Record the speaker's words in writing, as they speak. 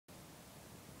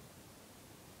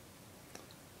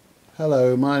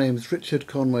Hello, my name is Richard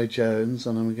Conway-Jones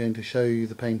and I'm going to show you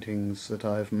the paintings that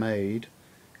I've made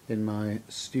in my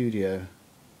studio.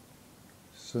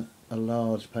 It's a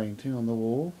large painting on the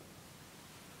wall.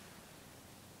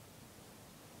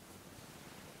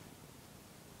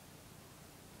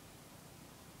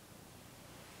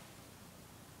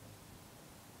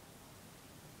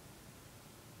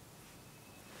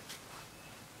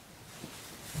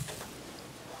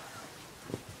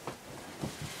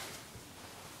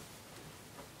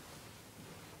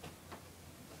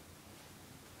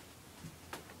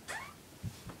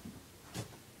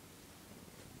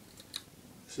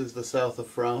 This is the south of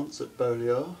France at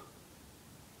Bohemia.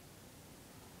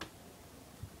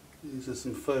 These are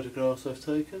some photographs I've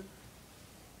taken.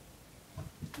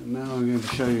 And now I'm going to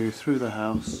show you through the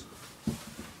house.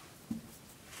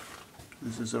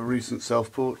 This is a recent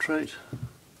self-portrait.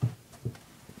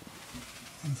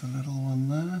 There's a little one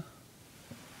there.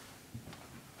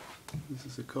 This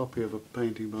is a copy of a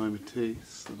painting by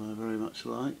Matisse that I very much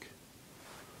like.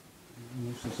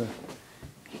 And this is a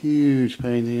huge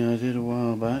painting I did a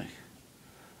while back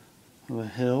of a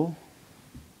hill.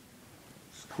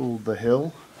 It's called The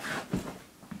Hill.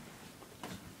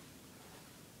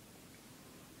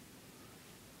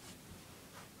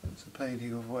 It's a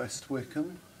painting of West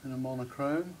Wickham in a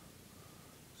monochrome.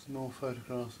 Some more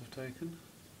photographs I've taken.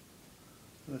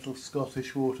 A little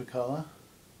Scottish watercolour.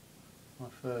 My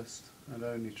first and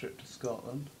only trip to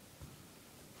Scotland.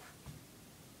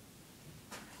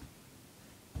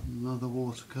 Another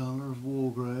watercolour of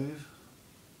Wargrave.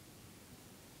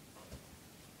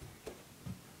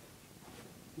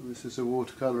 This is a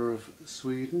watercolour of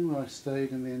Sweden where I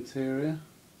stayed in the interior.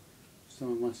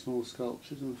 Some of my small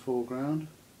sculptures in the foreground.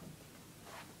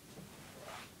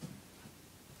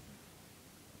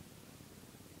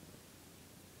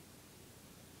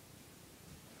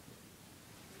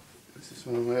 This is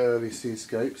one of my early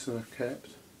seascapes that I've kept.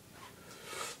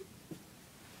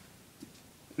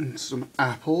 And some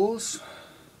apples,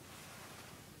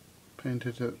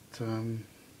 painted at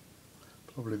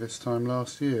probably this time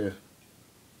last year.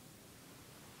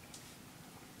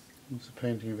 There's a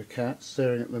painting of a cat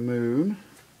staring at the moon.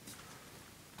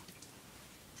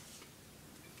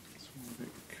 It's a bit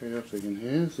chaotic in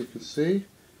here, as you can see.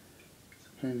 It's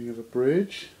a painting of a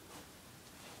bridge.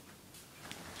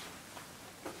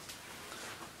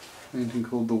 A painting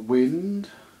called The Wind.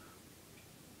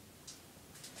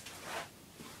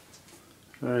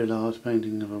 Very large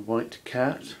painting of a white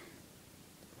cat,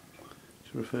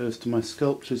 which refers to my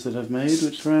sculptures that I've made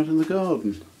which are out in the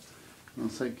garden. I'll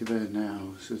take you there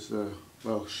now. This is a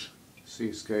Welsh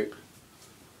seascape.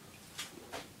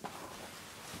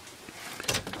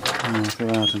 And I'll go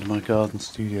out into my garden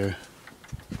studio.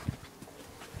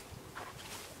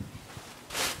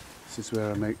 This is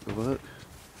where I make the work.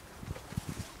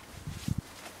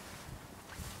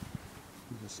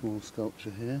 There's a small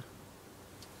sculpture here.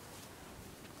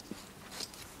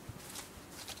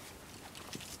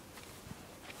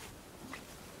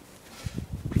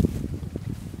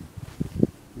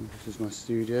 This is my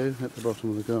studio at the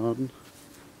bottom of the garden.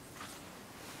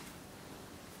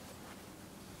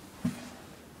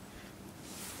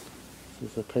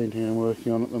 This is a painting I'm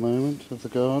working on at the moment of the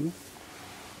garden.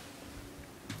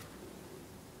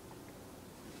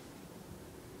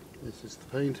 This is the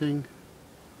painting,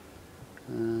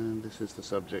 and this is the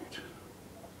subject.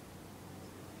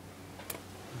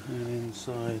 And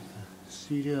inside the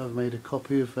studio I've made a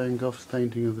copy of Van Gogh's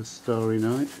painting of the Starry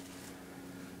Night.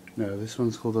 No, this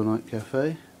one's called The Night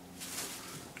Cafe.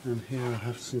 And here I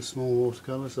have some small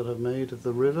watercolours that I've made of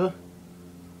the river,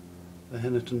 the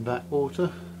Honiton backwater.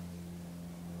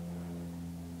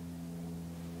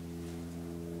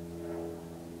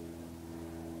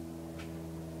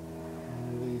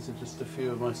 And these are just a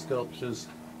few of my sculptures.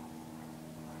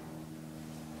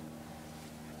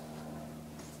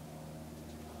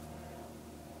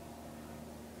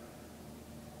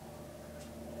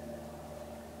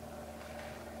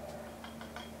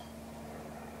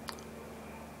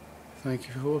 Thank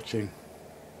you for watching.